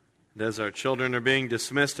And as our children are being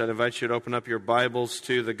dismissed, I'd invite you to open up your Bibles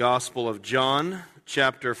to the Gospel of John,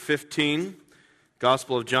 chapter 15.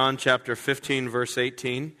 Gospel of John, chapter 15, verse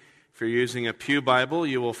 18. If you're using a pew Bible,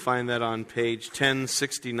 you will find that on page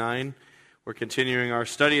 1069. We're continuing our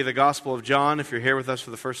study of the Gospel of John. If you're here with us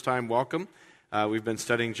for the first time, welcome. We've been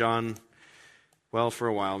studying John, for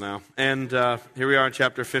a while now. And here we are in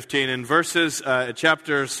chapter 15. And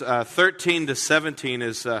chapters 13 to 17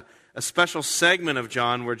 is a special segment of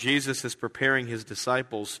John where Jesus is preparing his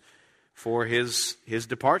disciples for his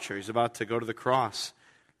departure. He's about to go to the cross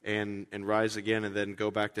and rise again and then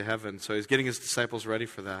go back to heaven. So he's getting his disciples ready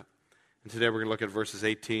for that. And today we're going to look at verses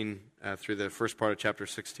 18 through the first part of chapter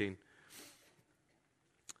 16.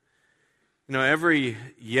 You know, every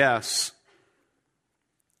yes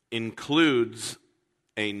includes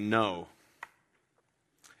a no.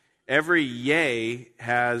 Every yay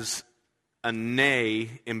has a nay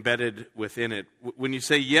embedded within it. When you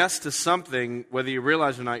say yes to something, whether you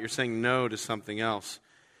realize or not, you're saying no to something else.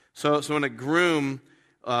 So when a groom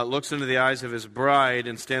looks into the eyes of his bride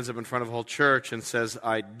and stands up in front of a whole church and says,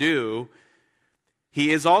 I do, he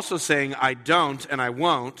is also saying, I don't and I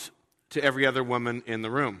won't to every other woman in the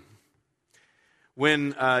room.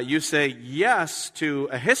 When you say yes to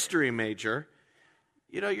a history major,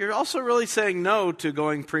 you're also really saying no to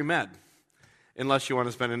going pre-med. Unless you want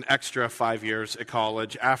to spend an extra 5 years at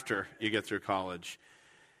college after you get through college.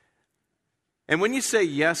 And when you say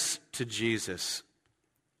yes to Jesus,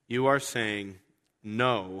 you are saying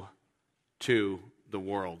no to the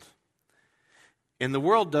world. And the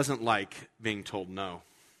world doesn't like being told no.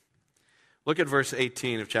 Look at verse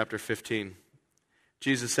 18 of chapter 15.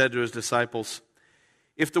 Jesus said to his disciples,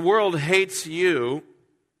 "If the world hates you,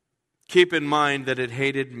 keep in mind that it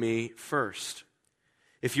hated me first.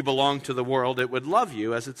 If you belong to the world, it would love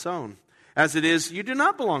you as its own. As it is, you do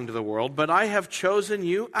not belong to the world, but I have chosen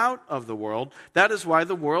you out of the world. That is why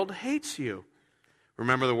the world hates you.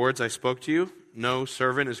 Remember the words I spoke to you? No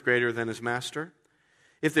servant is greater than his master.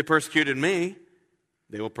 If they persecuted me,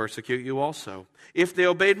 they will persecute you also. If they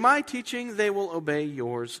obeyed my teaching, they will obey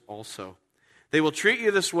yours also. They will treat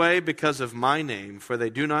you this way because of my name, for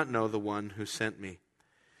they do not know the one who sent me.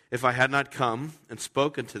 If I had not come and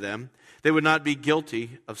spoken to them, they would not be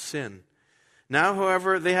guilty of sin. Now,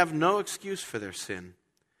 however, they have no excuse for their sin.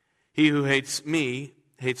 He who hates me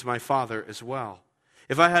hates my Father as well.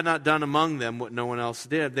 If I had not done among them what no one else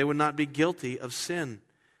did, they would not be guilty of sin.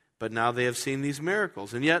 But now they have seen these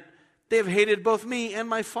miracles, and yet they have hated both me and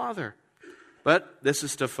my Father. But this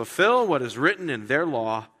is to fulfill what is written in their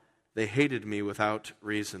law. They hated me without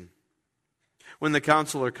reason. When the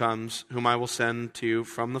Counselor comes, whom I will send to you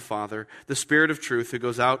from the Father, the Spirit of truth who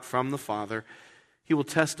goes out from the Father, he will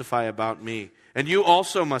testify about me. And you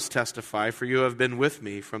also must testify, for you have been with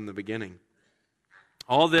me from the beginning.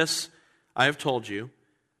 All this I have told you,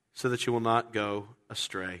 so that you will not go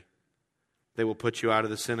astray. They will put you out of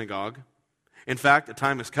the synagogue. In fact, a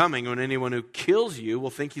time is coming when anyone who kills you will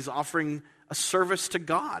think he's offering a service to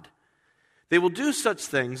God. They will do such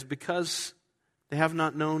things because they have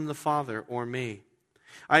not known the Father or me.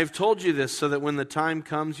 I have told you this so that when the time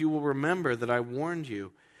comes, you will remember that I warned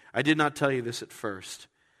you. I did not tell you this at first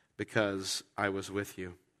because I was with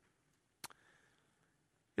you."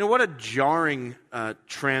 You know, what a jarring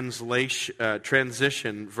transition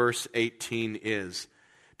verse 18 is.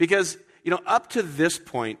 Because, up to this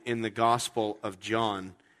point in the Gospel of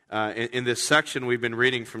John, in this section we've been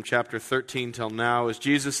reading from chapter 13 till now, as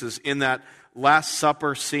Jesus is in that Last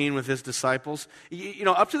Supper scene with his disciples.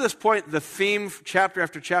 Up to this point, the theme chapter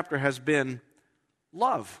after chapter has been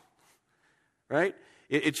love, right?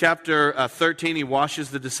 In chapter 13, he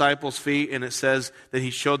washes the disciples' feet, and it says that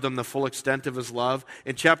he showed them the full extent of his love.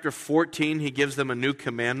 In chapter 14, he gives them a new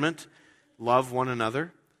commandment, love one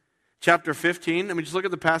another. Chapter 15, just look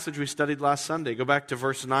at the passage we studied last Sunday. Go back to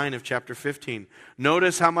verse 9 of chapter 15.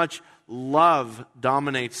 Notice how much love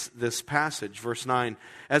dominates this passage. Verse 9,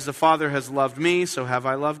 "As the Father has loved me, so have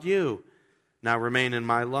I loved you. Now remain in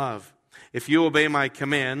my love. If you obey my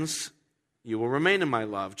commands, you will remain in my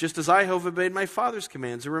love, just as I have obeyed my Father's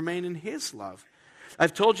commands and remain in his love.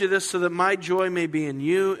 I've told you this so that my joy may be in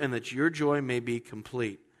you and that your joy may be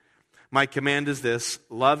complete. My command is this,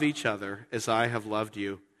 love each other as I have loved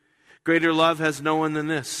you. Greater love has no one than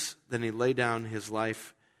this, than he lay down his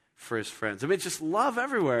life for his friends." It's just love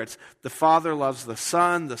everywhere. It's the Father loves the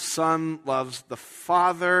Son loves the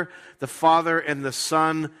Father and the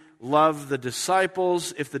Son love the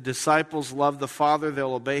disciples. If the disciples love the Father,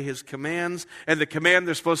 they'll obey his commands. And the command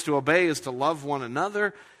they're supposed to obey is to love one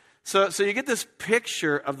another. So you get this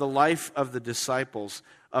picture of the life of the disciples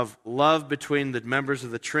of love between the members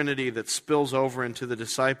of the Trinity that spills over into the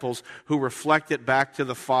disciples who reflect it back to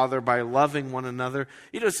the Father by loving one another.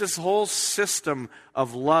 It's this whole system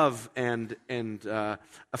of love and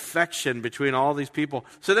affection between all these people.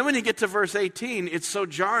 So then when you get to verse 18, it's so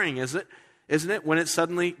jarring, isn't it, when it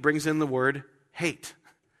suddenly brings in the word hate.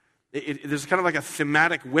 There's kind of like a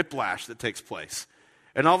thematic whiplash that takes place.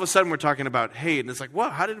 And all of a sudden we're talking about hate, and it's like, whoa,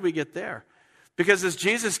 how did we get there? Because as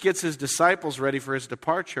Jesus gets his disciples ready for his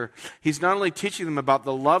departure, he's not only teaching them about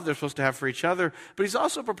the love they're supposed to have for each other, but he's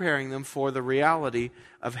also preparing them for the reality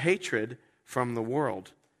of hatred from the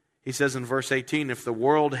world. He says in verse 18, if the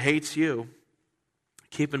world hates you,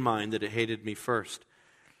 keep in mind that it hated me first.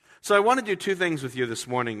 So I want to do two things with you this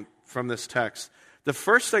morning from this text. The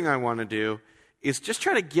first thing I want to do is just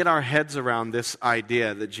try to get our heads around this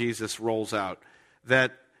idea that Jesus rolls out,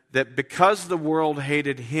 that because the world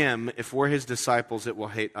hated him, if we're his disciples, it will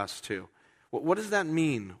hate us too. What does that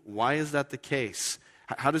mean? Why is that the case?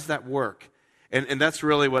 How does that work? And that's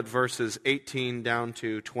really what verses 18 down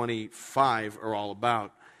to 25 are all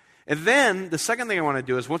about. And then the second thing I want to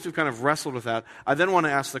do is, once we've kind of wrestled with that, I then want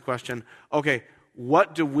to ask the question, okay,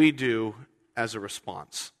 what do we do as a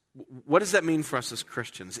response? What does that mean for us as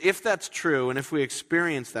Christians? If that's true, and if we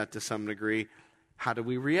experience that to some degree, how do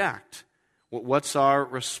we react? What's our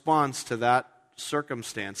response to that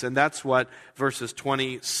circumstance? And that's what verses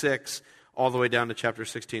 26 all the way down to chapter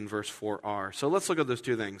 16, verse 4 are. So let's look at those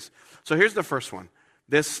two things. So here's the first one.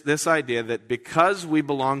 This idea that because we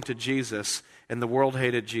belong to Jesus and the world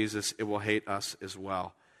hated Jesus, it will hate us as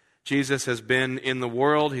well. Jesus has been in the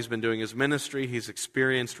world. He's been doing his ministry. He's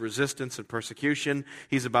experienced resistance and persecution.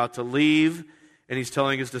 He's about to leave, and he's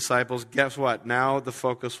telling his disciples, guess what? Now the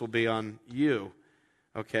focus will be on you.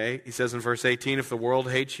 Okay, he says in verse 18, if the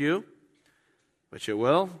world hates you, which it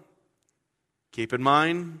will, keep in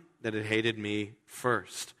mind that it hated me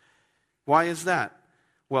first. Why is that?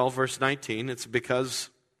 Well, verse 19, it's because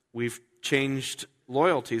we've changed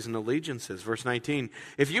loyalties and allegiances. Verse 19,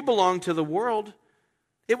 if you belong to the world,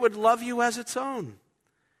 it would love you as its own.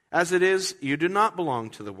 As it is, you do not belong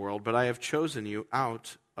to the world, but I have chosen you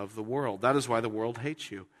out of the world. That is why the world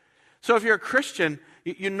hates you. So if you're a Christian,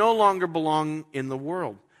 you no longer belong in the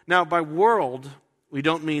world. Now, by world, we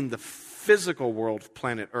don't mean the physical world,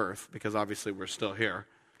 planet Earth, because obviously we're still here.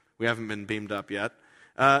 We haven't been beamed up yet.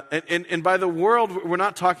 And by the world, we're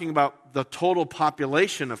not talking about the total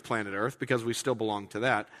population of planet Earth, because we still belong to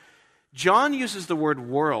that. John uses the word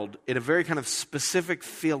world in a very kind of specific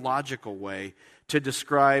theological way to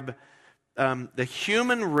describe the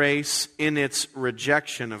human race in its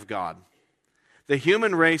rejection of God. The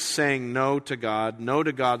human race saying no to God, no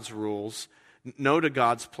to God's rules, no to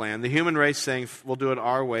God's plan. The human race saying, we'll do it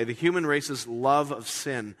our way. The human race's love of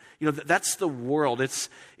sin. That's the world.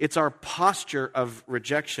 It's our posture of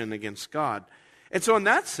rejection against God. And so in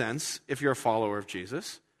that sense, if you're a follower of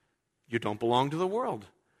Jesus, you don't belong to the world.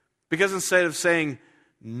 Because instead of saying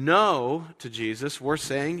no to Jesus, we're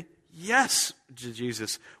saying yes to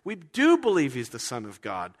Jesus. We do believe he's the Son of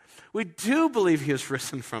God. We do believe he has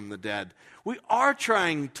risen from the dead. We are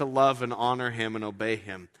trying to love and honor him and obey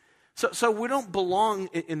him. So we don't belong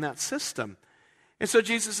in that system. And so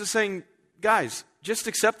Jesus is saying, guys, just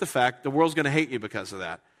accept the fact the world's going to hate you because of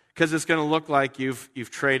that. Because it's going to look like you've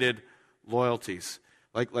traded loyalties.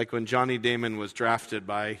 Like when Johnny Damon was drafted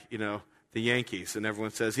by, the Yankees, and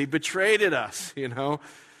everyone says, he betrayed us,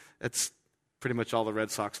 That's pretty much all the Red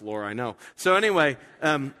Sox lore I know. So anyway,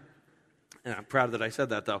 and I'm proud that I said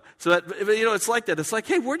that, though. So, it's like that. It's like,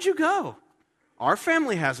 hey, where'd you go? Our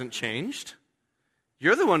family hasn't changed.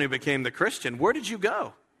 You're the one who became the Christian. Where did you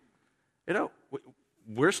go?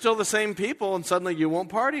 We're still the same people, and suddenly you won't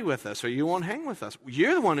party with us, or you won't hang with us.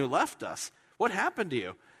 You're the one who left us. What happened to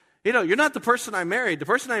you? You're not the person I married. The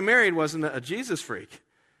person I married wasn't a Jesus freak.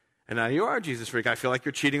 And now you are a Jesus freak. I feel like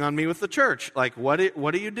you're cheating on me with the church. Like, what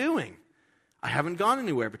are you doing? I haven't gone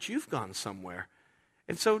anywhere, but you've gone somewhere.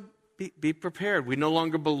 And so be prepared. We no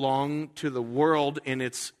longer belong to the world in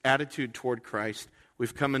its attitude toward Christ.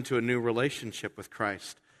 We've come into a new relationship with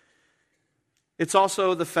Christ. It's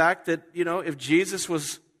also the fact that, if Jesus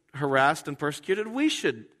was harassed and persecuted, we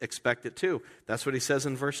should expect it too. That's what he says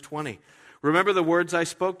in verse 20. Remember the words I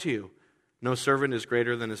spoke to you. No servant is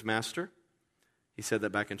greater than his master. He said that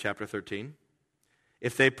back in chapter 13.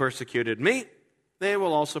 If they persecuted me, they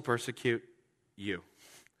will also persecute you.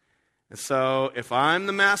 And so if I'm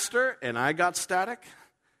the master and I got static,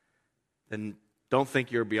 then don't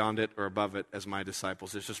think you're beyond it or above it as my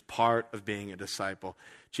disciples. It's just part of being a disciple.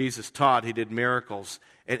 Jesus taught, he did miracles,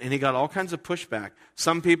 and he got all kinds of pushback.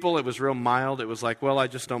 Some people, it was real mild. It was like, well, I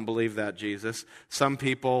just don't believe that, Jesus. Some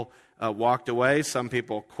people, walked away. Some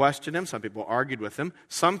people questioned him. Some people argued with him.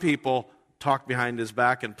 Some people talked behind his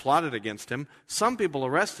back and plotted against him. Some people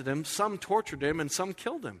arrested him. Some tortured him, and some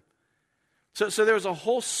killed him. So there was a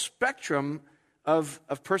whole spectrum of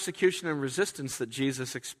persecution and resistance that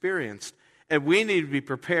Jesus experienced. And we need to be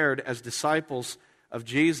prepared as disciples of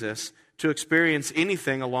Jesus to experience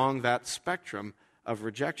anything along that spectrum of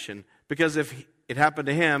rejection. Because if it happened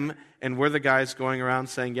to him, and we're the guys going around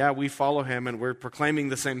saying, yeah, we follow him, and we're proclaiming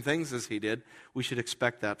the same things as he did, we should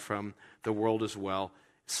expect that from the world as well,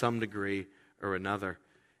 some degree or another.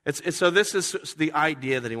 So this is the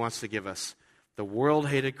idea that he wants to give us. The world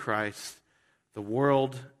hated Christ. The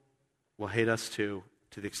world will hate us too,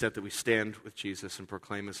 to the extent that we stand with Jesus and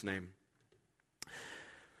proclaim his name.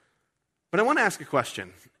 But I want to ask a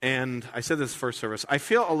question, and I said this first service. I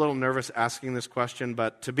feel a little nervous asking this question,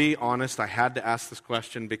 but to be honest, I had to ask this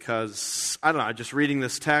question because, I don't know, just reading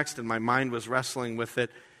this text and my mind was wrestling with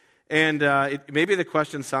it. And maybe the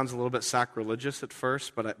question sounds a little bit sacrilegious at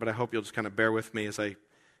first, but I hope you'll just kind of bear with me as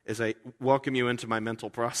I welcome you into my mental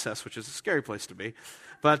process, which is a scary place to be.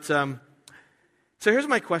 But so here's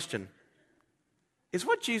my question. Is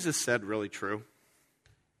what Jesus said really true?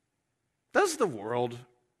 Does the world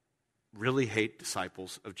really hate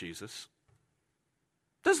disciples of Jesus?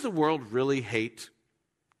 Does the world really hate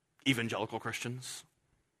evangelical Christians?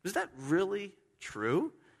 Is that really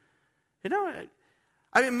true? You know,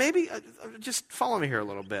 I mean, maybe, just follow me here a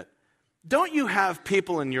little bit. Don't you have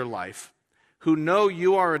people in your life who know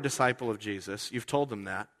you are a disciple of Jesus? You've told them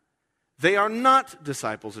that. They are not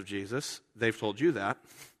disciples of Jesus. They've told you that.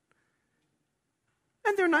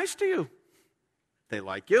 And they're nice to you. They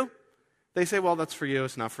like you. They say, well, that's for you,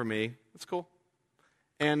 it's not for me. That's cool.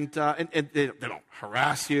 And they don't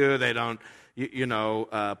harass you. They don't,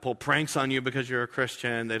 pull pranks on you because you're a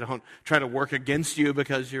Christian. They don't try to work against you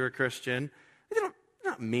because you're a Christian. They're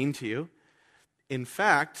not mean to you. In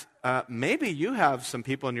fact, maybe you have some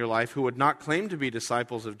people in your life who would not claim to be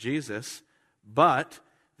disciples of Jesus, but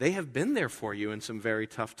they have been there for you in some very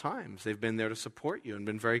tough times. They've been there to support you and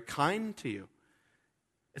been very kind to you.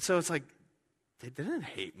 And so it's like, they didn't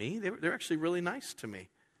hate me. They're actually really nice to me.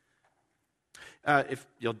 If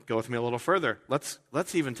you'll go with me a little further, let's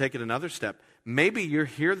even take it another step. Maybe you're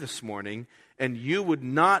here this morning and you would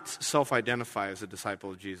not self-identify as a disciple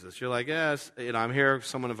of Jesus. You're like, yes, I'm here.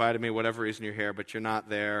 Someone invited me, whatever reason you're here, but you're not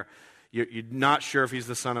there. You're not sure if he's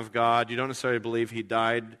the Son of God. You don't necessarily believe he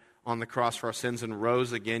died on the cross for our sins and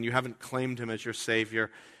rose again. You haven't claimed him as your Savior.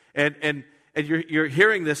 And you're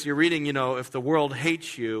hearing this, you're reading, if the world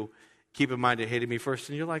hates you, keep in mind it hated me first.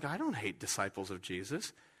 And you're like, I don't hate disciples of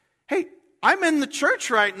Jesus. Hey, I'm in the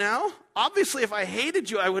church right now. Obviously, if I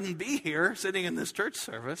hated you, I wouldn't be here sitting in this church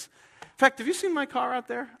service. In fact, have you seen my car out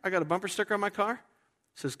there? I got a bumper sticker on my car.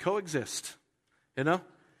 It says coexist, And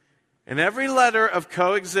every letter of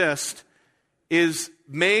coexist is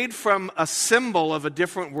made from a symbol of a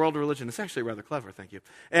different world religion. It's actually rather clever, thank you.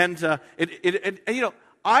 And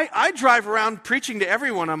I drive around preaching to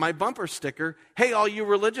everyone on my bumper sticker, hey, all you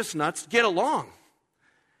religious nuts, get along.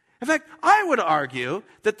 In fact, I would argue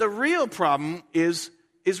that the real problem is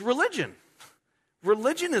religion.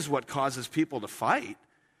 Religion is what causes people to fight.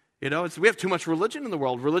 We have too much religion in the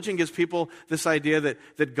world. Religion gives people this idea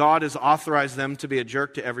that God has authorized them to be a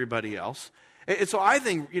jerk to everybody else. And so I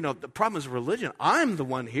think, the problem is religion. I'm the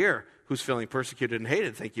one here who's feeling persecuted and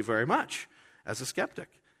hated, thank you very much, as a skeptic.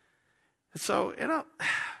 And so,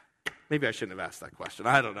 maybe I shouldn't have asked that question.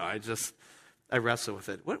 I don't know. I wrestle with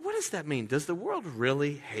it. What does that mean? Does the world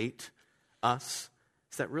really hate us?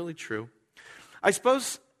 Is that really true? I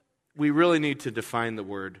suppose we really need to define the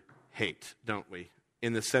word hate, don't we?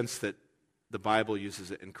 In the sense that the Bible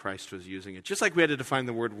uses it and Christ was using it. Just like we had to define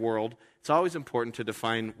the word world, it's always important to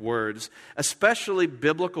define words, especially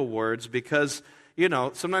biblical words, because,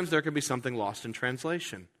 sometimes there can be something lost in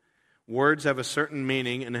translation. Words have a certain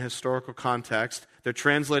meaning in a historical context. They're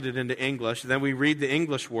translated into English. Then we read the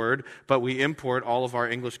English word, but we import all of our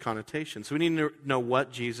English connotations. So we need to know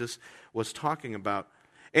what Jesus was talking about.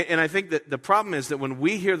 And I think that the problem is that when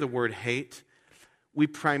we hear the word hate, we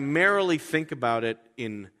primarily think about it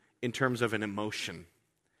in terms of an emotion,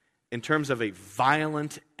 in terms of a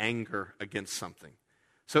violent anger against something.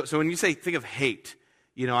 So when you think of hate,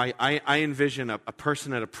 I envision a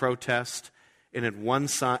person at a protest, and in one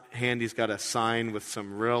hand, he's got a sign with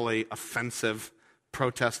some really offensive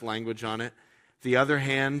protest language on it. The other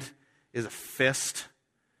hand is a fist,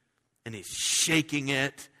 and he's shaking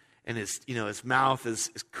it, and his mouth is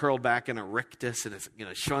curled back in a rictus, and it's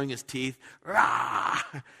showing his teeth. Rah!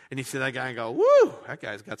 And you see that guy and go, woo, that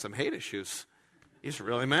guy's got some hate issues. He's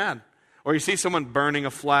really mad. Or you see someone burning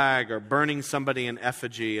a flag or burning somebody in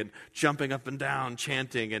effigy and jumping up and down,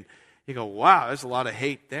 chanting, and you go, wow, there's a lot of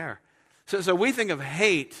hate there. So we think of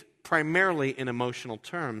hate primarily in emotional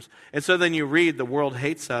terms. And so then you read, the world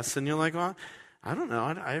hates us, and you're like, well, I don't know.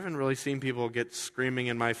 I haven't really seen people get screaming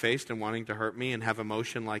in my face and wanting to hurt me and have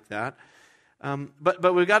emotion like that.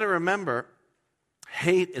 But we've got to remember,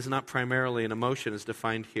 hate is not primarily an emotion as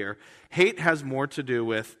defined here. Hate has more to do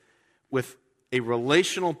with a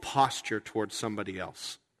relational posture towards somebody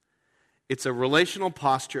else. It's a relational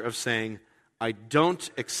posture of saying, I don't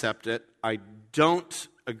accept it, I don't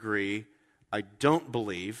agree, I don't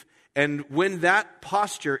believe. And when that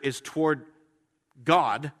posture is toward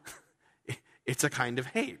God, it's a kind of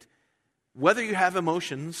hate, whether you have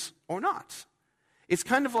emotions or not. It's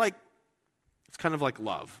kind of like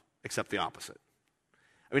love, except the opposite.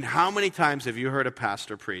 I mean, how many times have you heard a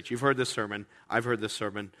pastor preach? You've heard this sermon. I've heard this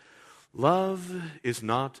sermon. Love is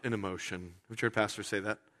not an emotion. Have you heard pastors say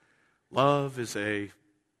that? Love is a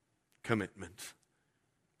commitment.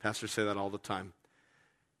 Pastors say that all the time.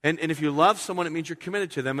 And if you love someone, it means you're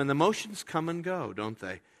committed to them, and the emotions come and go, don't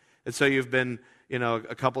they? And so you've been,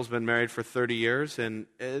 a couple's been married for 30 years, and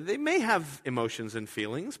they may have emotions and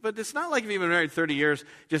feelings, but it's not like if you've been married 30 years,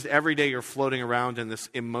 just every day you're floating around in this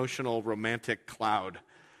emotional, romantic cloud.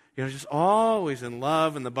 Just always in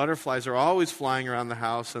love, and the butterflies are always flying around the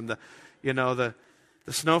house, and the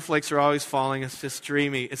snowflakes are always falling. It's just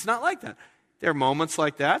dreamy. It's not like that. There are moments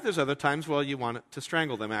like that. There's other times, you want it to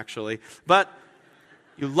strangle them, actually. But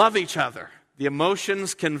you love each other. The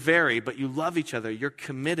emotions can vary, but you love each other. You're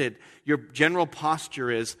committed. Your general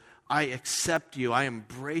posture is, I accept you. I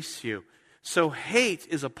embrace you. So hate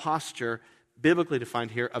is a posture, biblically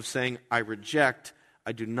defined here, of saying, I reject,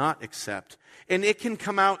 I do not accept. And it can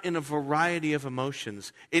come out in a variety of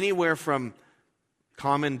emotions, anywhere from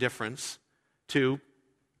calm indifference to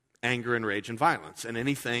anger and rage and violence, and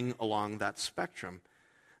anything along that spectrum.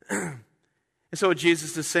 And so what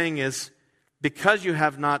Jesus is saying is, because they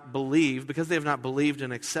have not believed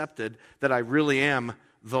and accepted that I really am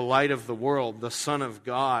the light of the world, the Son of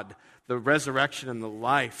God, the resurrection and the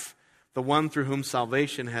life, the one through whom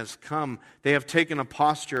salvation has come, they have taken a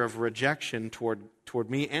posture of rejection toward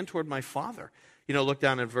me and toward my Father. Look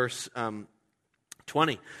down at verse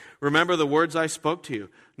 20. Remember the words I spoke to you.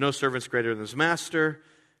 No servant's greater than his master.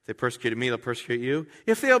 If they persecuted me, they'll persecute you.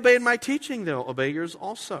 If they obeyed my teaching, they'll obey yours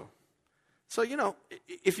also. So,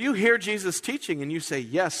 if you hear Jesus teaching and you say,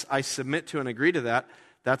 yes, I submit to and agree to that,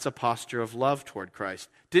 that's a posture of love toward Christ.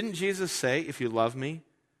 Didn't Jesus say, if you love me,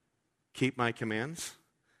 keep my commands?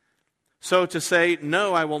 So to say,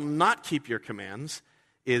 no, I will not keep your commands,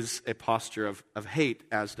 is a posture of hate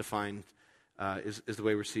as defined, is the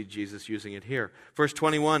way we see Jesus using it here. Verse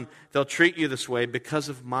 21, they'll treat you this way because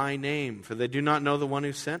of my name, for they do not know the one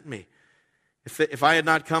who sent me. If I had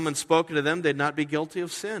not come and spoken to them, they'd not be guilty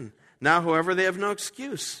of sin. Now, however, they have no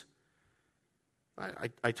excuse.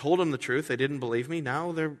 I told them the truth. They didn't believe me.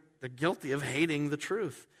 Now they're guilty of hating the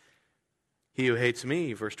truth. He who hates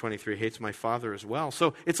me, verse 23, hates my Father as well.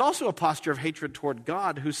 So it's also a posture of hatred toward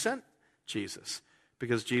God who sent Jesus,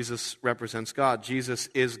 because Jesus represents God. Jesus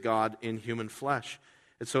is God in human flesh.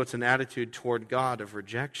 And so it's an attitude toward God of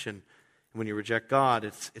rejection. And when you reject God,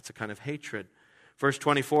 it's a kind of hatred. Verse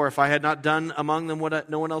 24, if I had not done among them what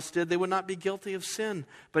no one else did, they would not be guilty of sin.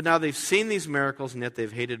 But now they've seen these miracles, and yet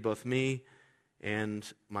they've hated both me and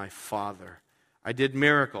my Father. I did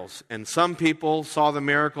miracles, and some people saw the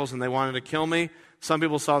miracles and they wanted to kill me. Some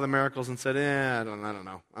people saw the miracles and said, I don't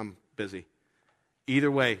know, I'm busy.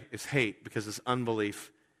 Either way, it's hate because it's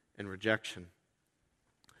unbelief and rejection.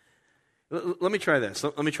 Let me try this.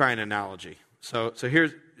 Let me try an analogy. So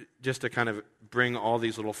here's just to kind of bring all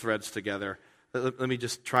these little threads together. Let me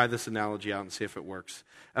just try this analogy out and see if it works.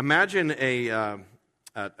 Imagine a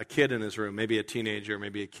kid in his room, maybe a teenager,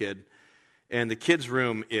 maybe a kid, and the kid's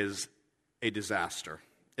room is a disaster.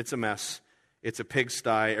 It's a mess. It's a pigsty.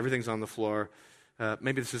 Everything's on the floor.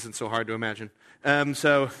 Maybe this isn't so hard to imagine.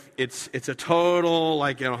 So it's a total,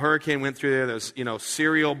 hurricane went through there. There's,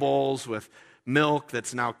 cereal bowls with milk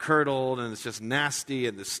that's now curdled, and it's just nasty,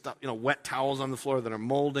 and this stuff, wet towels on the floor that are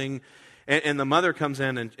molding. And the mother comes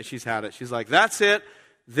in, and she's had it. She's like, that's it.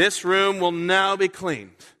 This room will now be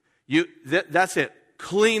cleaned. That's it.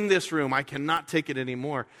 Clean this room. I cannot take it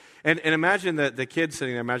anymore. And imagine the kid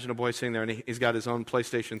sitting there. Imagine a boy sitting there, and he's got his own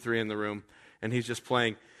PlayStation 3 in the room, and he's just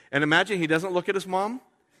playing. And imagine he doesn't look at his mom.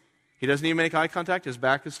 He doesn't even make eye contact. His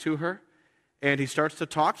back is to her. And he starts to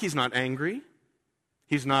talk. He's not angry.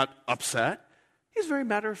 He's not upset. He's very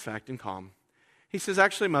matter-of-fact and calm. He says,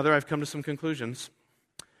 actually, Mother, I've come to some conclusions.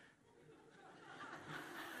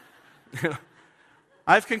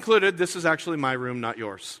 I've concluded this is actually my room, not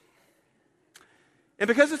yours. And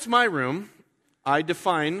because it's my room, I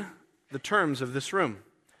define the terms of this room.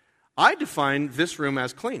 I define this room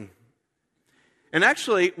as clean. And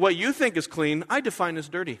actually, what you think is clean, I define as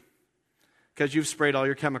dirty, because you've sprayed all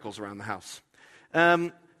your chemicals around the house.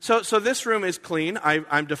 So this room is clean.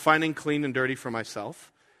 I'm defining clean and dirty for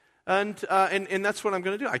myself. And that's what I'm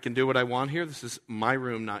going to do. I can do what I want here. This is my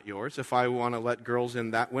room, not yours. If I want to let girls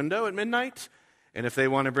in that window at midnight, and if they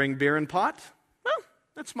want to bring beer and pot, well,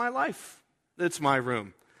 that's my life. It's my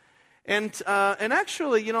room. And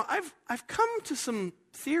actually, I've come to some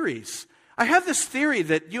theories. I have this theory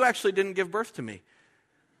that you actually didn't give birth to me.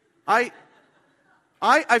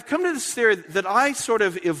 I've come to this theory that I sort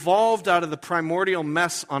of evolved out of the primordial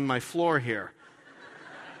mess on my floor here.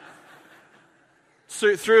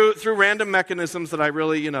 So through random mechanisms that I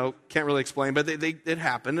really, can't really explain, but it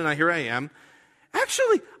happened, and here I am.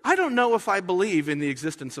 Actually, I don't know if I believe in the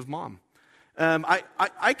existence of Mom.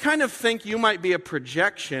 I kind of think you might be a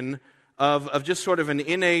projection of just sort of an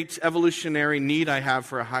innate evolutionary need I have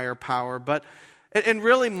for a higher power. And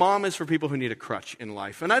really, Mom is for people who need a crutch in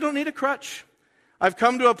life. And I don't need a crutch. I've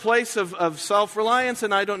come to a place of self-reliance,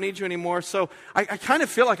 and I don't need you anymore. So I kind of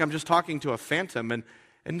feel like I'm just talking to a phantom.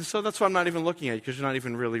 And so that's why I'm not even looking at you, because you're not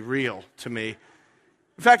even really real to me.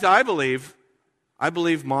 In fact, I believe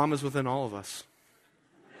Mom is within all of us.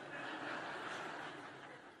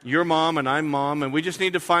 You're Mom, and I'm Mom, and we just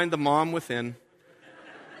need to find the Mom within.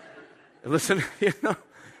 Listen,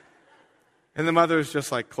 and the mother is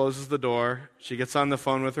just like closes the door. She gets on the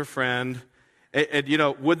phone with her friend.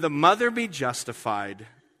 And would the mother be justified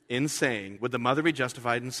in saying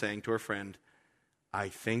to her friend, I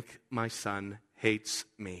think my son hates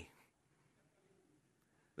me?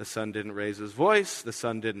 The son didn't raise his voice. The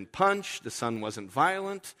son didn't punch. The son wasn't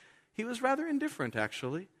violent. He was rather indifferent,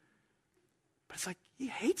 actually. But it's like, he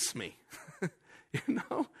hates me.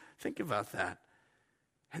 Think about that.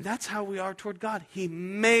 And that's how we are toward God. He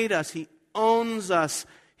made us. He owns us.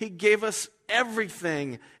 He gave us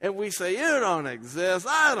everything. And we say, you don't exist.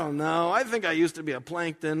 I don't know. I think I used to be a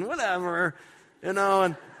plankton, whatever. And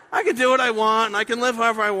I can do what I want, and I can live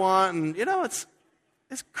however I want. And,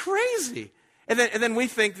 it's crazy. And then we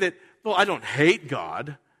think that, well, I don't hate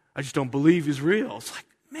God. I just don't believe He's real. It's like,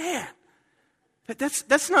 man,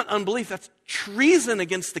 that's not unbelief. That's treason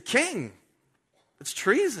against the king. It's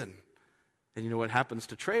treason. And you know what happens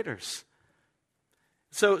to traitors.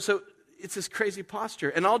 So it's this crazy posture.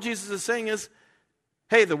 And all Jesus is saying is,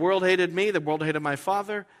 hey, the world hated me, the world hated my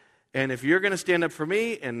Father, and if you're going to stand up for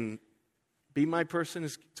me and be my person,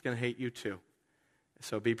 it's going to hate you too.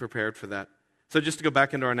 So be prepared for that. So just to go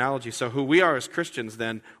back into our analogy, so who we are as Christians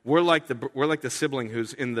then, we're like the sibling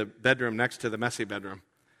who's in the bedroom next to the messy bedroom,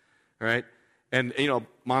 right? And,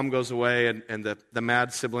 Mom goes away, and the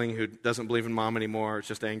mad sibling who doesn't believe in Mom anymore is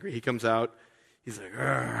just angry. He comes out. He's like,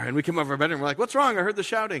 "Arr," and we come over our bedroom. We're like, what's wrong? I heard the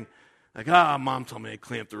shouting. Like, Mom told me to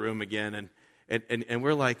clean up the room again. And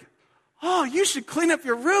we're like, oh, you should clean up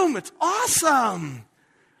your room. It's awesome.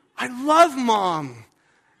 I love Mom.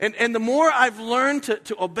 And the more I've learned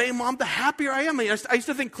to obey Mom, the happier I am. I used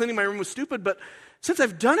to think cleaning my room was stupid, but since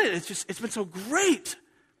I've done it, it's been so great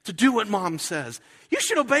to do what Mom says. You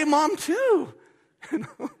should obey Mom too.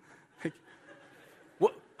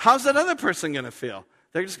 How's that other person going to feel?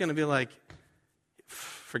 They're just going to be like,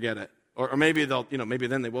 forget it. Or maybe they'll, maybe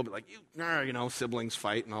then they will be like, siblings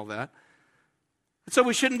fight and all that. And so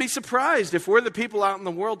we shouldn't be surprised if we're the people out in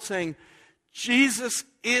the world saying, Jesus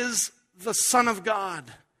is the Son of God.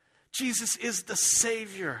 Jesus is the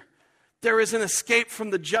Savior. There is an escape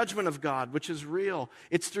from the judgment of God, which is real.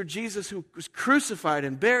 It's through Jesus who was crucified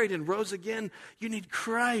and buried and rose again. You need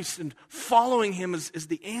Christ, and following Him is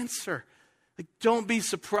the answer. Like, don't be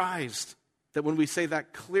surprised that when we say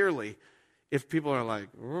that clearly, if people are like,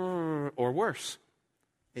 or worse,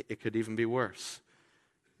 it could even be worse.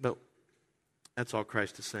 But that's all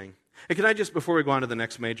Christ is saying. And can I just, before we go on to the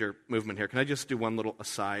next major movement here, can I just do one little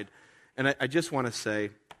aside? And I just want to say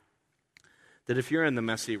that if you're in the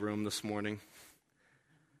messy room this morning,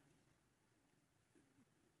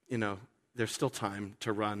 there's still time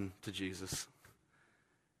to run to Jesus.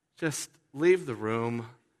 Just leave the room,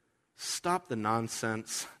 stop the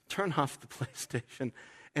nonsense, turn off the PlayStation,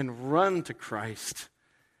 and run to Christ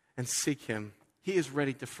and seek Him. He is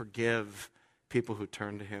ready to forgive people who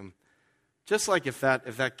turn to Him. Just like if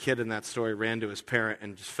that kid in that story ran to his parent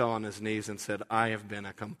and just fell on his knees and said, I have been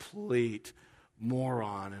a complete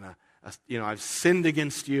moron and I've sinned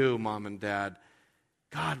against you, Mom and Dad.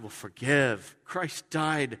 God will forgive. Christ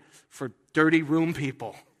died for dirty room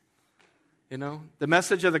people. You know, the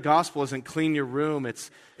message of the gospel isn't clean your room.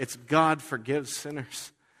 It's God forgives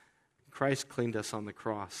sinners. Christ cleaned us on the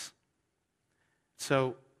cross.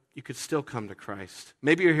 So you could still come to Christ.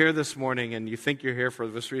 Maybe you're here this morning and you think you're here for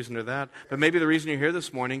this reason or that, but maybe the reason you're here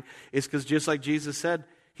this morning is because just like Jesus said,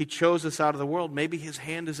 he chose us out of the world. Maybe his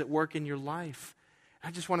hand is at work in your life.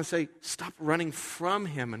 I just want to say, stop running from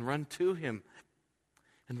him and run to him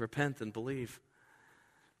and repent and believe.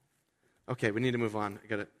 Okay, we need to move on.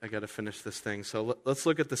 I got to finish this thing. So let's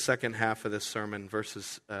look at the second half of this sermon,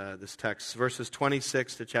 this text, verses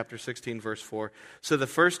 26 to chapter 16, verse 4. So the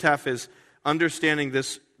first half is understanding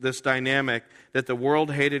this dynamic that the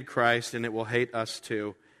world hated Christ and it will hate us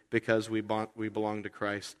too because we belong to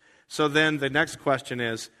Christ. So then the next question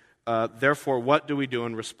is, therefore, what do we do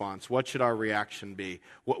in response? What should our reaction be?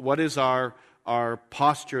 What is our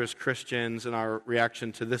posture as Christians and our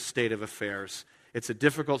reaction to this state of affairs? It's a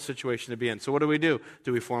difficult situation to be in. So what do?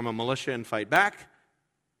 Do we form a militia and fight back?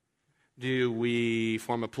 Do we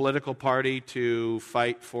form a political party to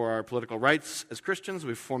fight for our political rights as Christians?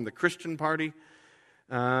 We form the Christian party.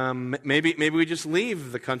 Maybe we just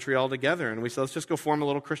leave the country altogether and we say, let's just go form a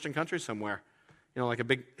little Christian country somewhere. You know, like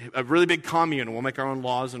a really big commune, and we'll make our own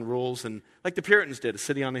laws and rules, and like the Puritans did, a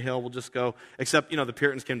city on a hill, we'll just go, except, the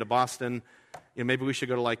Puritans came to Boston. Maybe we should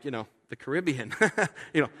go to the Caribbean.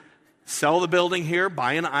 Sell the building here,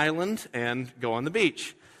 buy an island, and go on the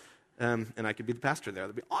beach. And I could be the pastor there.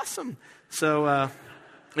 That'd be awesome. So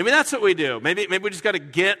maybe that's what we do. Maybe we just got to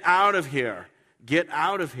get out of here. Get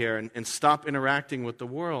out of here and stop interacting with the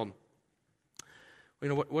world.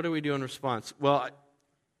 What do we do in response? Well,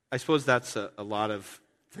 I suppose that's a lot of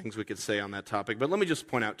things we could say on that topic, but let me just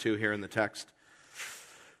point out two here in the text.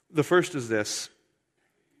 The first is this: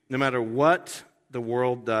 no matter what the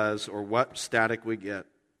world does or what static we get,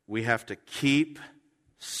 we have to keep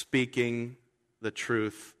speaking the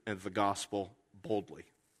truth and the gospel boldly.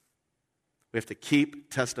 We have to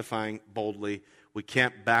keep testifying boldly. We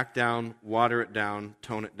can't back down, water it down,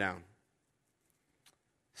 tone it down.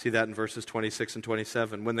 See that in verses 26 and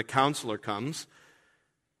 27. When the counselor comes,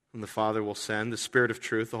 and the Father will send the Spirit of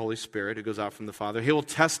truth, the Holy Spirit, who goes out from the Father. He will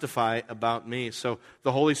testify about me. So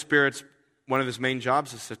the Holy Spirit's, one of his main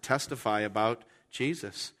jobs is to testify about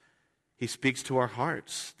Jesus. He speaks to our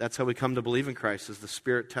hearts. That's how we come to believe in Christ, as the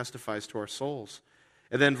Spirit testifies to our souls.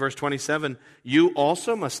 And then verse 27, you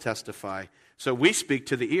also must testify. So we speak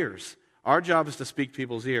to the ears. Our job is to speak to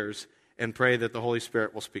people's ears and pray that the Holy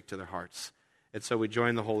Spirit will speak to their hearts. And so we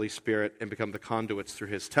join the Holy Spirit and become the conduits through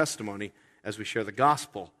his testimony as we share the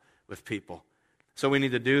gospel with people. So we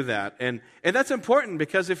need to do that. And that's important,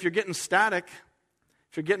 because if you're getting static,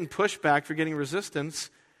 if you're getting pushback, if you're getting resistance,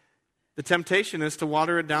 the temptation is to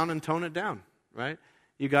water it down and tone it down, right?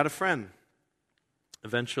 You got a friend.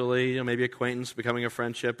 Eventually, maybe acquaintance, becoming a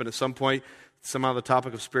friendship, and at some point, somehow the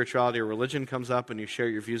topic of spirituality or religion comes up, and you share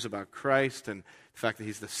your views about Christ and the fact that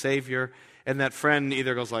he's the Savior, and that friend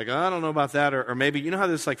either goes like, I don't know about that, or maybe, how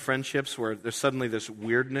there's like friendships where there's suddenly this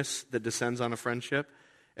weirdness that descends on a friendship,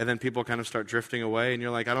 and then people kind of start drifting away, and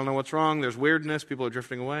you're like, I don't know what's wrong, there's weirdness, people are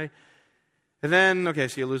drifting away. And then, okay,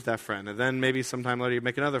 so you lose that friend, and then maybe sometime later you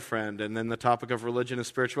make another friend, and then the topic of religion and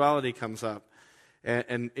spirituality comes up,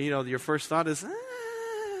 and your first thought is,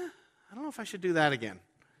 I don't know if I should do that again.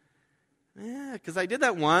 Yeah, because I did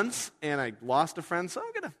that once, and I lost a friend, so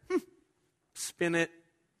I'm going to spin it,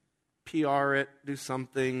 PR it, do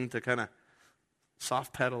something to kind of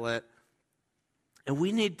soft pedal it. And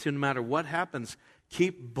we need to, no matter what happens,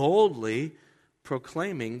 keep boldly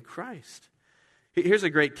proclaiming Christ. Here's a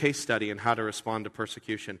great case study in how to respond to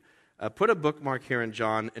persecution. Put a bookmark here in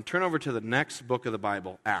John and turn over to the next book of the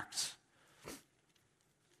Bible, Acts.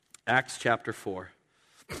 Acts chapter 4.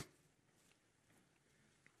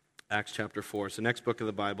 Acts chapter 4. It's the next book of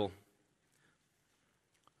the Bible.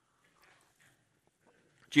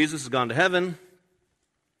 Jesus has gone to heaven.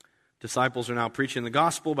 Disciples are now preaching the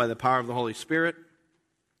gospel by the power of the Holy Spirit.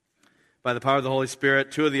 By the power of the Holy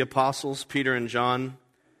Spirit, two of the apostles, Peter and John,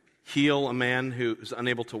 heal a man who is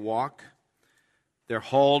unable to walk. They're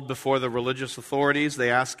hauled before the religious authorities.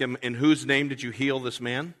 They ask him, in whose name did you heal this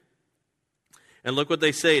man? And look what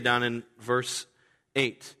they say down in verse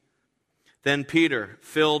 8. Then Peter,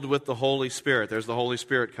 filled with the Holy Spirit, there's the Holy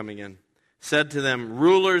Spirit coming in, said to them,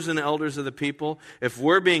 rulers and elders of the people, if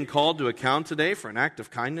we're being called to account today for an act of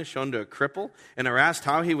kindness shown to a cripple and are asked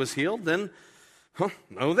how he was healed, then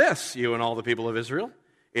know this, you and all the people of Israel.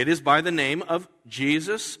 It is by the name of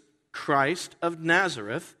Jesus Christ of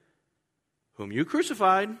Nazareth, whom you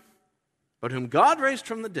crucified, but whom God raised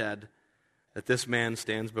from the dead, that this man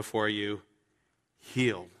stands before you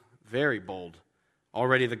healed. Very bold.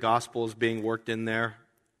 Already the gospel is being worked in there.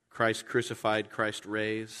 Christ crucified, Christ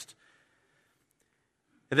raised.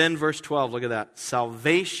 And then verse 12, look at that.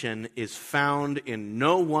 Salvation is found in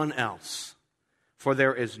no one else, for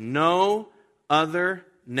there is no other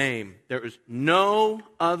name. There is no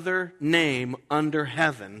other name under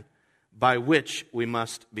heaven by which we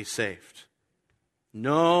must be saved.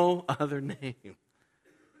 No other name.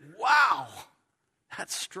 Wow!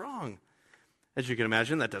 That's strong. As you can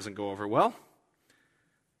imagine, that doesn't go over well.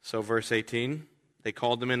 So verse 18, they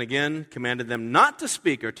called them in again, commanded them not to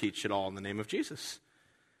speak or teach at all in the name of Jesus.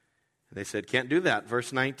 They said, can't do that.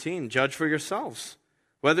 Verse 19, judge for yourselves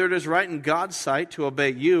whether it is right in God's sight to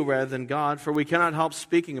obey you rather than God, for we cannot help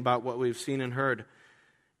speaking about what we've seen and heard.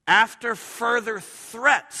 After further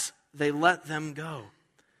threats, they let them go.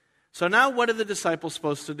 So now what are the disciples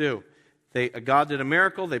supposed to do? God did a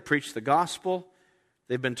miracle. They preached the gospel.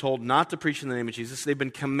 They've been told not to preach in the name of Jesus. They've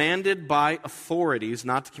been commanded by authorities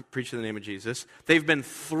not to preach in the name of Jesus. They've been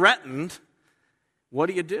threatened.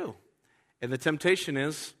 What do? And the temptation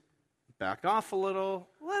is, back off a little,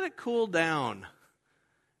 let it cool down.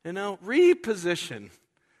 Reposition.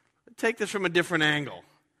 Take this from a different angle.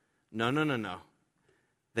 No.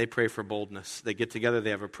 They pray for boldness. They get together, they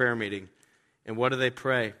have a prayer meeting. And what do they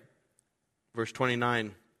pray? Verse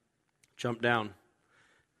 29, jump down.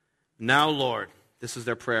 Now, Lord, this is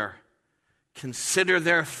their prayer. Consider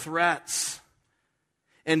their threats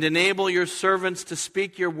and enable your servants to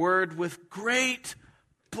speak your word with great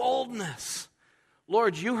boldness.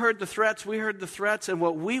 Lord, you heard the threats, we heard the threats, and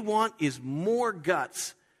what we want is more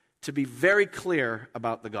guts to be very clear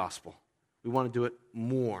about the gospel. We want to do it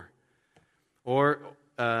more. Or,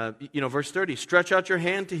 verse 30, stretch out your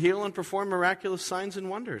hand to heal and perform miraculous signs and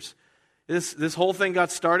wonders. This whole thing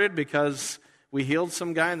got started because we healed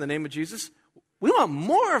some guy in the name of Jesus. We want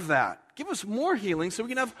more of that. Give us more healing so we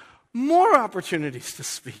can have more opportunities to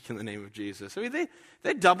speak in the name of Jesus. I mean,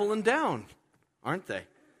 they're doubling down, aren't they,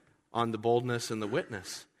 on the boldness and the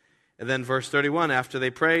witness. And then verse 31, after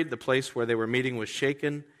they prayed, the place where they were meeting was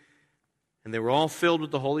shaken, and they were all filled with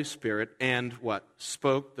the Holy Spirit and what?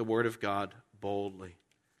 Spoke the word of God boldly.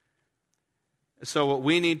 So what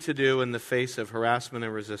we need to do in the face of harassment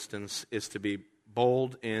and resistance is to be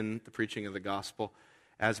bold in the preaching of the gospel.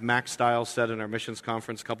 As Max Stiles said in our missions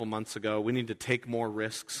conference a couple months ago, we need to take more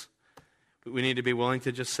risks. We need to be willing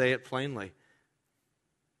to just say it plainly.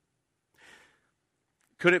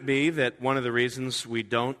 Could it be that one of the reasons we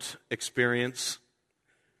don't experience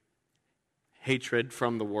hatred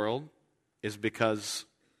from the world is because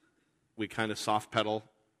we kind of soft pedal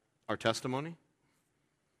our testimony?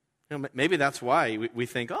 Maybe that's why we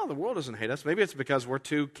think, the world doesn't hate us. Maybe it's because we're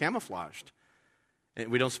too camouflaged and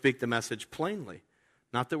we don't speak the message plainly.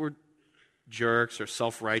 Not that we're jerks or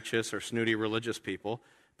self-righteous or snooty religious people,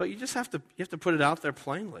 but you have to put it out there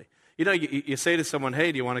plainly. You say to someone,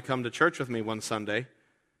 hey, do you want to come to church with me one Sunday?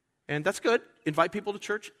 And that's good. Invite people to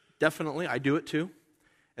church. Definitely. I do it too.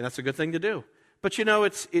 And that's a good thing to do. But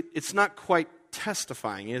it's not quite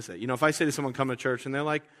testifying, is it? If I say to someone, come to church, and they're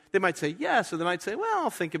like, they might say yes, or they might say, well, I'll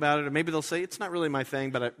think about it, or maybe they'll say, it's not really my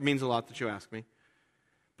thing, but it means a lot that you ask me.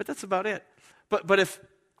 But that's about it. But if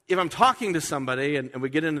I'm talking to somebody, and we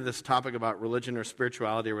get into this topic about religion or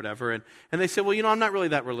spirituality or whatever, and they say, well, I'm not really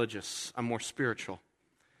that religious, I'm more spiritual.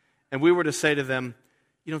 And we were to say to them,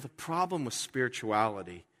 the problem with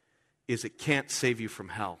spirituality is it can't save you from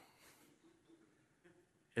hell.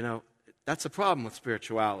 That's a problem with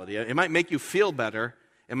spirituality. It might make you feel better.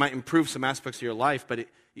 It might improve some aspects of your life. But,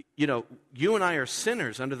 you and I are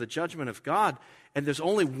sinners under the judgment of God. And there's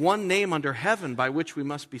only one name under heaven by which we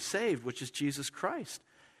must be saved, which is Jesus Christ.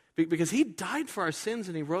 Because he died for our sins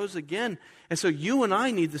and he rose again. And so you and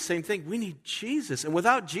I need the same thing. We need Jesus. And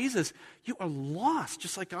without Jesus, you are lost,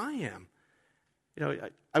 just like I am.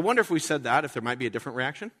 I wonder if we said that, if there might be a different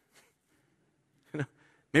reaction.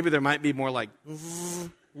 Maybe there might be more like,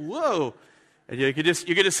 whoa. And you could just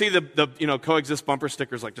see the coexist bumper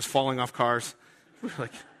stickers like just falling off cars.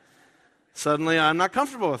 Like, suddenly I'm not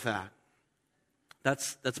comfortable with that.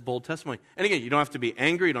 That's bold testimony. And again, you don't have to be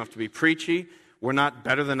angry, you don't have to be preachy. We're not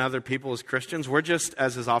better than other people as Christians. We're just,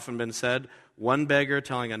 as has often been said, one beggar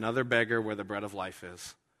telling another beggar where the bread of life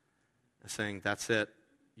is. Saying, that's it.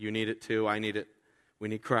 You need it too, I need it. We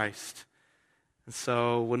need Christ. And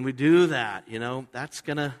so when we do that, that's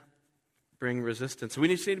going to bring resistance. We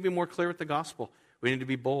need to be more clear with the gospel. We need to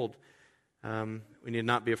be bold. We need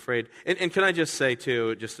not be afraid. And can I just say,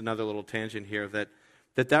 too, just another little tangent here,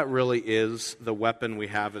 that really is the weapon we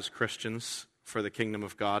have as Christians for the kingdom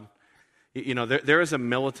of God. There is a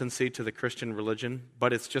militancy to the Christian religion,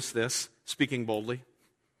 but it's just this, speaking boldly.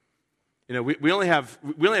 We only have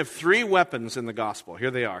 3 weapons in the gospel.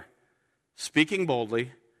 Here they are. Speaking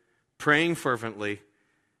boldly, praying fervently,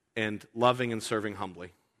 and loving and serving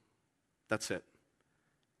humbly. That's it.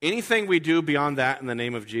 Anything we do beyond that in the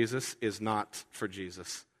name of Jesus is not for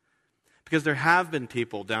Jesus. Because there have been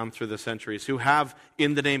people down through the centuries who have,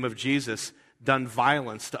 in the name of Jesus, done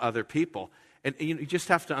violence to other people. And you just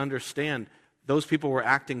have to understand, those people were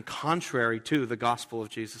acting contrary to the gospel of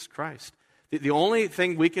Jesus Christ. The only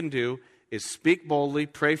thing we can do is speak boldly,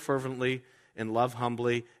 pray fervently, and love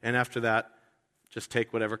humbly, and after that, just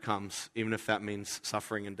take whatever comes, even if that means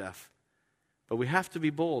suffering and death. But we have to be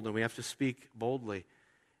bold, and we have to speak boldly.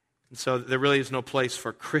 And so there really is no place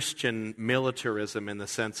for Christian militarism in the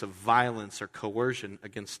sense of violence or coercion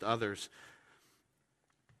against others.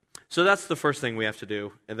 So that's the first thing we have to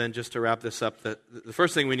do. And then just to wrap this up, the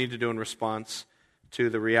first thing we need to do in response to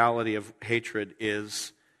the reality of hatred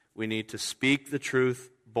is we need to speak the truth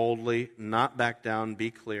boldly, not back down,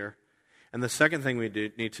 be clear. And the second thing we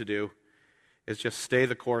need to do is just stay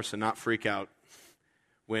the course and not freak out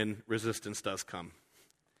when resistance does come.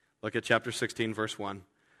 Look at chapter 16, verse 1.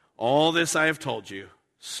 All this I have told you,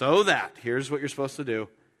 so that, here's what you're supposed to do,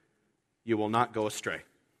 you will not go astray.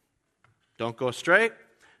 Don't go astray.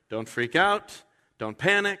 Don't freak out. Don't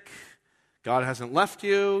panic. God hasn't left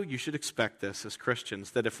you. You should expect this as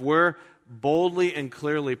Christians, that if we're boldly and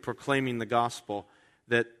clearly proclaiming the gospel,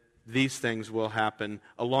 that these things will happen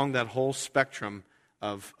along that whole spectrum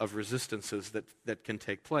of resistances that can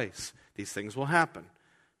take place. These things will happen.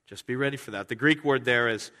 Just be ready for that. The Greek word there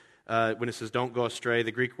is, when it says don't go astray,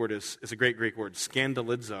 the Greek word is a great Greek word,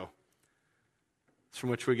 scandalizo. It's from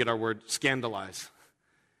which we get our word scandalize.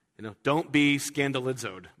 Don't be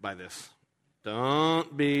scandalizoed by this.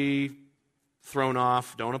 Don't be thrown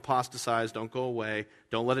off. Don't apostatize. Don't go away.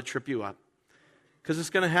 Don't let it trip you up. Because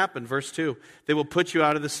it's going to happen. Verse 2, they will put you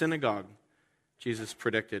out of the synagogue, Jesus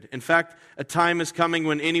predicted. In fact, a time is coming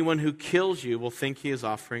when anyone who kills you will think he is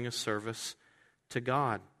offering a service to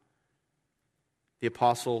God. The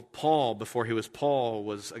Apostle Paul, before he was Paul,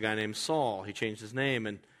 was a guy named Saul. He changed his name,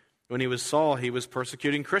 and when he was Saul, he was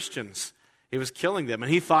persecuting Christians. He was killing them,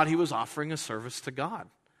 and he thought he was offering a service to God.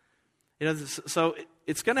 So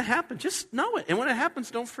it's going to happen. Just know it. And when it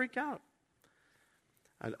happens, don't freak out.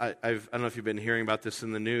 I don't know if you've been hearing about this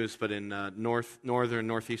in the news, but in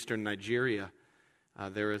northeastern Nigeria,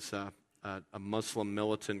 there is a Muslim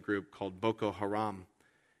militant group called Boko Haram.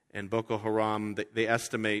 And Boko Haram, they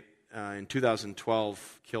estimate in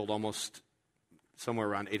 2012 killed almost somewhere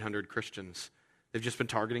around 800 Christians. They've just been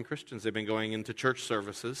targeting Christians. They've been going into church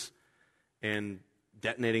services and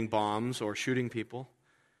detonating bombs or shooting people.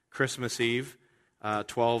 Christmas Eve,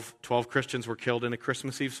 12 Christians were killed in a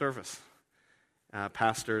Christmas Eve service.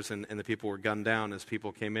 Pastors and the people were gunned down as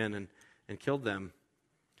people came in and killed them.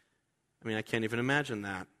 I mean, I can't even imagine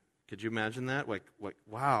that. Could you imagine that? Like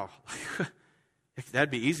wow.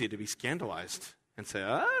 That'd be easy to be scandalized and say,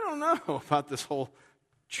 I don't know about this whole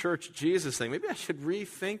church Jesus thing. Maybe I should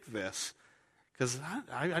rethink this because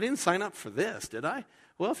I didn't sign up for this, did I?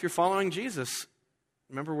 Well, if you're following Jesus,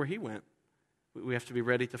 remember where he went. We have to be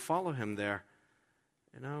ready to follow him there.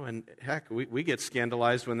 And heck, we get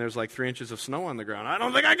scandalized when there's like 3 inches of snow on the ground. I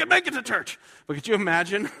don't think I can make it to church. But could you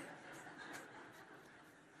imagine?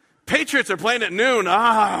 Patriots are playing at noon.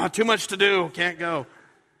 Too much to do. Can't go.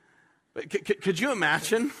 But could you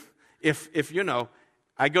imagine if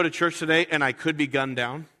I go to church today and I could be gunned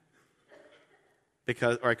down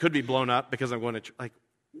or I could be blown up because I'm going to church? Like,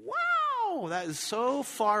 wow, that is so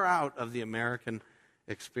far out of the American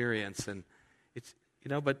experience. And it's,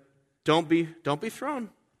 but don't be thrown.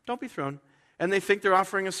 Don't be thrown. And they think they're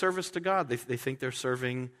offering a service to God. They think they're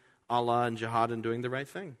serving Allah and jihad and doing the right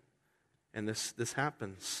thing. And this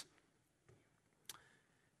happens.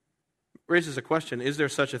 Raises a question, is there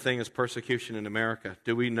such a thing as persecution in America?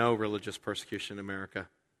 Do we know religious persecution in America?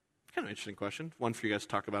 Kind of an interesting question. One for you guys to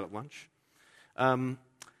talk about at lunch.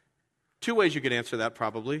 2 ways you could answer that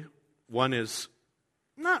probably. One is,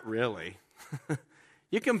 not really.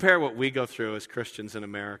 You compare what we go through as Christians in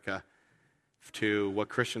America to what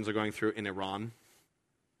Christians are going through in Iran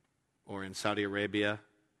or in Saudi Arabia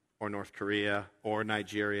or North Korea or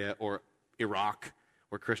Nigeria or Iraq,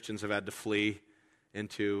 where Christians have had to flee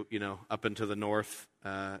into, up into the north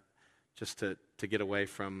just to get away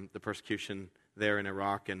from the persecution there in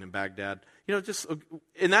Iraq and in Baghdad. Just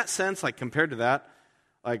in that sense, like compared to that,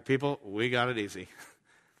 like people, we got it easy.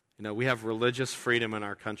 We have religious freedom in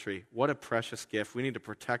our country. What a precious gift. We need to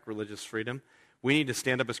protect religious freedom. We need to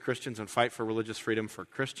stand up as Christians and fight for religious freedom for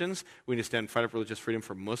Christians. We need to fight up for religious freedom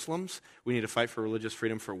for Muslims. We need to fight for religious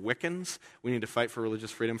freedom for Wiccans. We need to fight for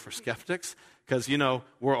religious freedom for skeptics. Because,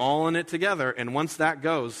 we're all in it together. And once that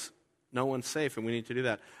goes, No one's safe, and we need to do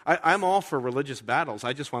that. I'm all for religious battles.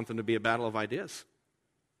 I just want them to be a battle of ideas.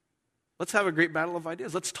 Let's have a great battle of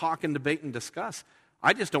ideas. Let's talk and debate and discuss.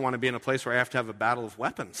 I just don't want to be in a place where I have to have a battle of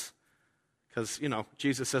weapons. Because,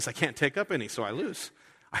 Jesus says I can't take up any, so I lose.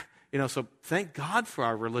 So thank God for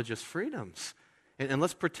our religious freedoms. And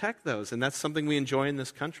let's protect those. And that's something we enjoy in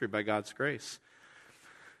this country by God's grace.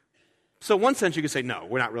 So in one sense you could say, no,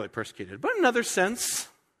 we're not really persecuted. But in another sense,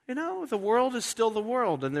 the world is still the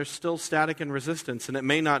world, and there's still static and resistance. And it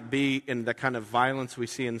may not be in the kind of violence we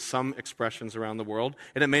see in some expressions around the world.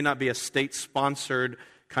 And it may not be a state-sponsored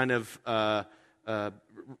kind of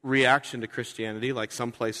reaction to Christianity like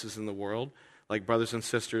some places in the world, like brothers and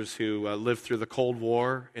sisters who lived through the Cold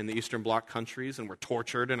War in the Eastern Bloc countries and were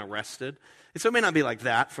tortured and arrested. And so it may not be like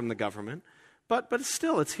that from the government, but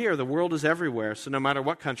it's here. The world is everywhere, so no matter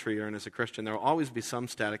what country you're in as a Christian, there will always be some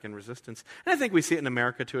static and resistance. And I think we see it in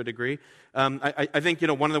America to a degree. I think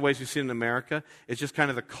one of the ways we see it in America is just kind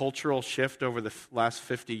of the cultural shift over the last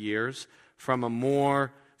 50 years from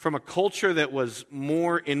a culture that was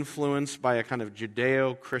more influenced by a kind of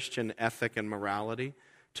Judeo-Christian ethic and morality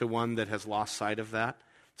to one that has lost sight of that.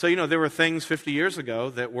 So, there were things 50 years ago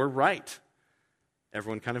that were right.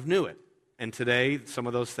 Everyone kind of knew it. And today, some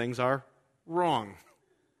of those things are wrong.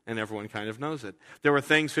 And everyone kind of knows it. There were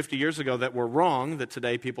things 50 years ago that were wrong that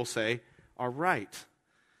today people say are right.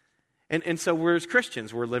 And so we're as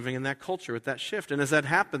Christians, we're living in that culture with that shift. And as that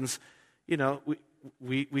happens,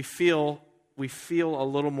 we feel a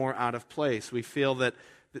little more out of place. We feel that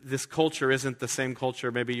this culture isn't the same culture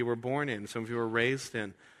maybe you were born in, some of you were raised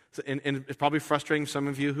in. And it's probably frustrating some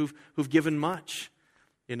of you who've given much.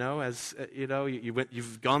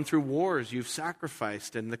 You've gone through wars, you've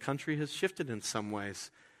sacrificed, and the country has shifted in some ways.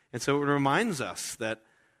 And so it reminds us that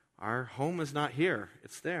our home is not here,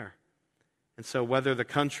 it's there. And so whether the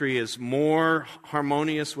country is more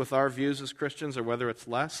harmonious with our views as Christians or whether it's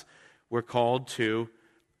less, we're called to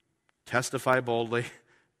testify boldly,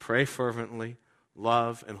 pray fervently,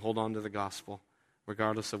 love, and hold on to the gospel,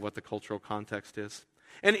 regardless of what the cultural context is.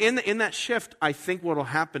 And in that shift, I think what will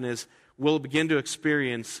happen is we'll begin to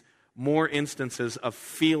experience more instances of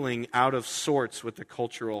feeling out of sorts with the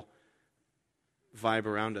cultural vibe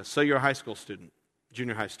around us. So you're a high school student,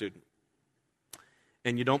 junior high student,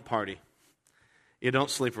 and you don't party. You don't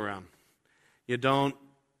sleep around. You don't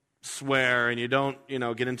swear, and you don't,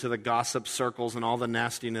 get into the gossip circles and all the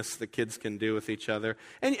nastiness that kids can do with each other.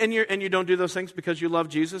 And you don't do those things because you love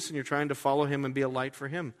Jesus and you're trying to follow him and be a light for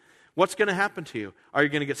him. What's going to happen to you? Are you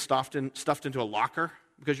going to get stuffed into a locker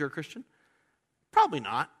because you're a Christian? Probably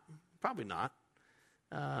not. Probably not.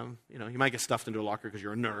 You might get stuffed into a locker because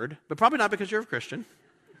you're a nerd, but probably not because you're a Christian.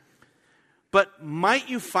 But might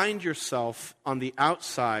you find yourself on the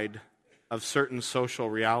outside of certain social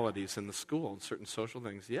realities in the school, and certain social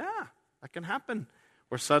things? Yeah, that can happen.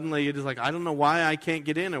 Where suddenly you're just like, I don't know why I can't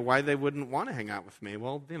get in or why they wouldn't want to hang out with me.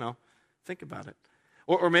 Well, think about it.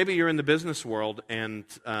 Or maybe you're in the business world and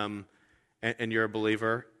you're a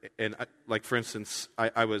believer. And like, for instance,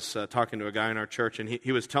 I was talking to a guy in our church, and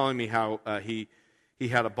he was telling me how he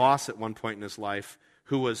had a boss at one point in his life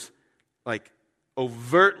who was like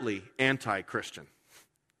overtly anti-Christian.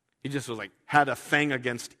 He just was like, had a thing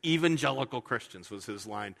against evangelical Christians was his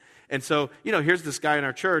line. And so, here's this guy in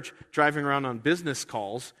our church driving around on business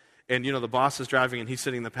calls, and, the boss is driving and he's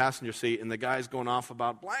sitting in the passenger seat, and the guy's going off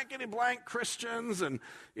about blankety-blank Christians and,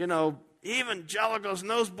 evangelicals,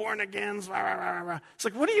 those born-agains, rah, rah, rah, rah. It's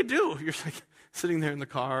like, what do? You're like sitting there in the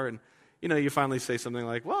car, and, you finally say something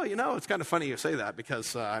like, well, it's kind of funny you say that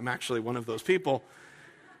because I'm actually one of those people.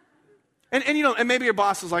 And maybe your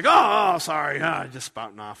boss is like, oh sorry, just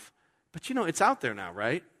spouting off. But, it's out there now,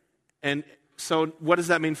 right? And so what does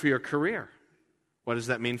that mean for your career? What does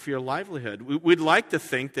that mean for your livelihood? We'd like to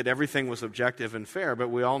think that everything was objective and fair, but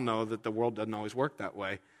we all know that the world doesn't always work that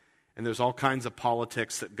way. And there's all kinds of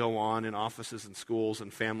politics that go on in offices and schools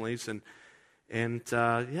and families.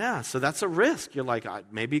 So that's a risk. You're like,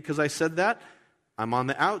 maybe because I said that, I'm on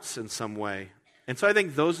the outs in some way. And so I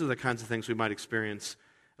think those are the kinds of things we might experience,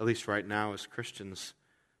 at least right now as Christians.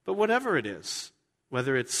 But whatever it is,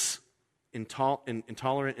 whether it's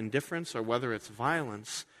intolerant indifference or whether it's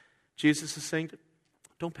violence, Jesus is saying,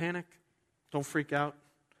 don't panic, don't freak out,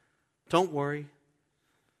 don't worry.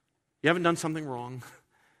 You haven't done something wrong.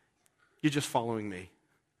 You're just following me.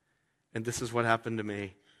 And this is what happened to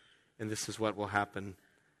me, and this is what will happen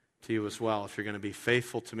to you as well if you're going to be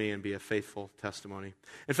faithful to me and be a faithful testimony.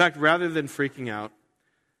 In fact, rather than freaking out,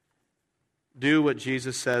 do what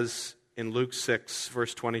Jesus says in Luke 6,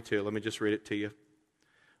 verse 22. Let me just read it to you.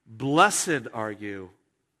 Blessed are you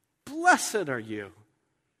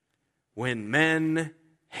when men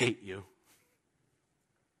hate you.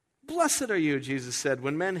 Blessed are you, Jesus said,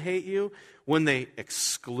 when men hate you, when they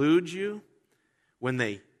exclude you, when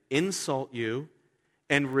they insult you,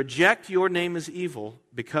 and reject your name as evil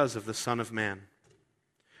because of the Son of Man.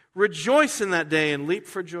 Rejoice in that day and leap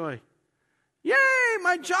for joy. Yay,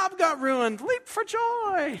 my job got ruined. Leap for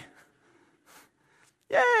joy.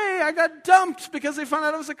 Yay, I got dumped because they found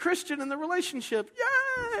out I was a Christian in the relationship.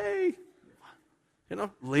 Yay.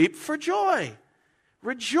 Leap for joy.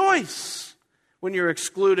 Rejoice when you're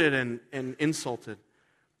excluded and insulted,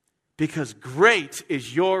 because great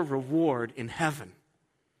is your reward in heaven.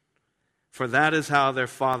 For that is how their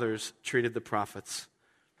fathers treated the prophets.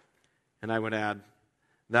 And I would add,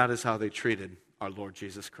 that is how they treated our Lord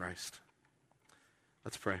Jesus Christ.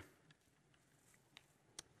 Let's pray.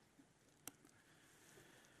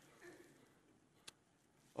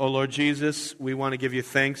 Oh Lord Jesus, we want to give you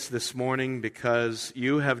thanks this morning because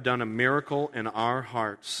you have done a miracle in our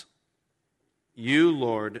hearts. You,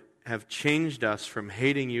 Lord, have changed us from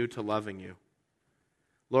hating you to loving you.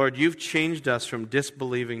 Lord, you've changed us from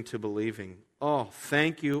disbelieving to believing. Oh,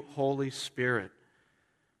 thank you, Holy Spirit,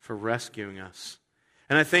 for rescuing us.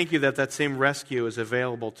 And I thank you that that same rescue is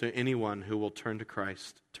available to anyone who will turn to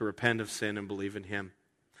Christ, to repent of sin and believe in him.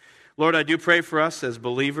 Lord, I do pray for us as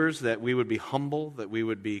believers that we would be humble, that we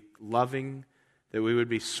would be loving, that we would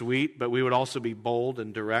be sweet, but we would also be bold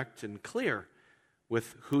and direct and clear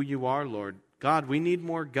with who you are, Lord. God, we need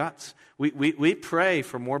more guts. We pray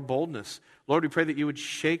for more boldness. Lord, we pray that you would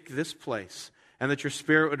shake this place and that your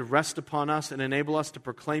Spirit would rest upon us and enable us to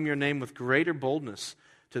proclaim your name with greater boldness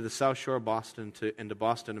to the South Shore of Boston and to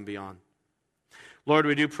Boston and beyond. Lord,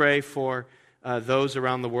 we do pray for those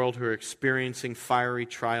around the world who are experiencing fiery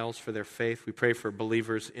trials for their faith. We pray for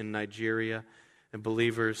believers in Nigeria and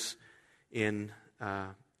believers in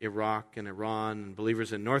Iraq and Iran and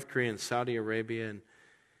believers in North Korea and Saudi Arabia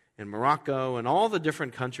and Morocco and all the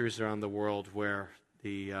different countries around the world where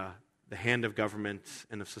the hand of government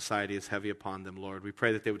and of society is heavy upon them, Lord. We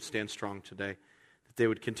pray that they would stand strong today, that they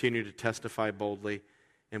would continue to testify boldly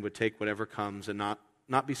and would take whatever comes and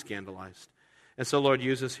not be scandalized. And so, Lord,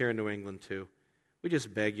 use us here in New England too. We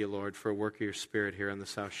just beg you, Lord, for a work of your Spirit here on the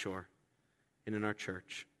South Shore and in our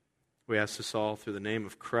church. We ask this all through the name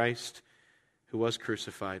of Christ, who was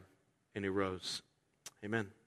crucified and who rose. Amen.